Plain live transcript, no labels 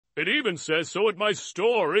It even says so in my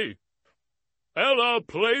story. Ella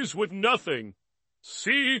plays with nothing.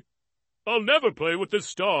 See? I'll never play with the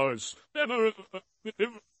stars. Never.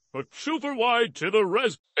 But super wide to the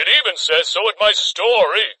res. It even says so in my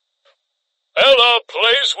story. Ella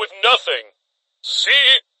plays with nothing.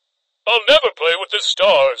 See? I'll never play with the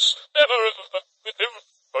stars. Never.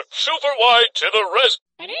 But super wide to the res.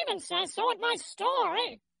 It even says so in my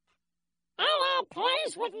story. Ella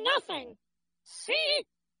plays with nothing. See?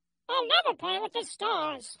 I'll never play with the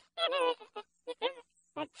stars.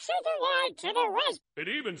 But super wide to the res. It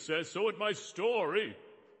even says so in my story.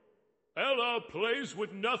 Ella plays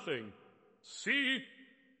with nothing. See?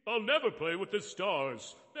 I'll never play with the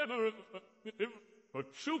stars. Never. But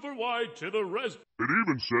super wide to the res. It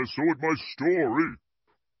even says so in my story.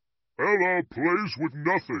 Ella plays with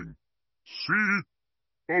nothing. See?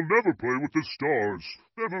 I'll never play with the stars.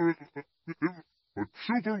 Never. But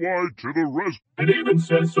super wide to the res. It even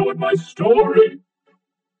says so in my story.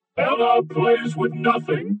 Ella plays with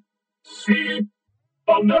nothing. See?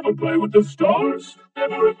 I'll never play with the stars.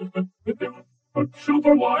 Never. But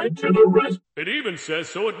super wide to the res. It even says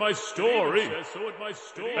so in my story.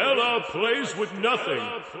 Ella plays with nothing.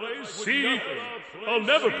 See? I'll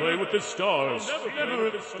never play with the stars.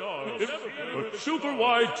 Never. But super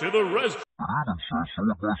wide to the res. It even says so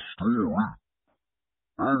in my story.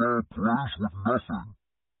 Ella plays with nothing.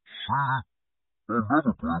 See? I'll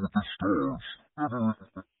never play with the stars. Never.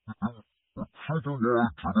 But super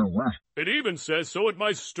wide to the res. It even says so in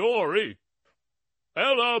my story.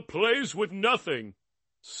 Ella plays with nothing.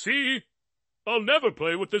 See? I'll never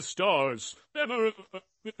play with the stars. Never.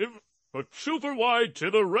 But super wide to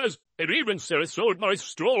the res. It even says so in my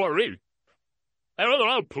story.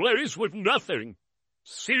 Ella plays with nothing.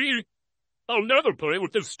 See? I'll never play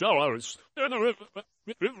with the stars. Never.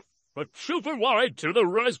 But super wide to the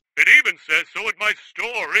res. It even says so in my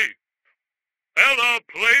story. Ella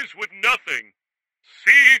plays with nothing.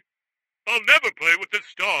 See? I'll never play with the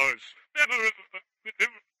stars. Never.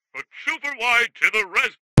 But super wide to the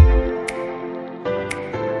res.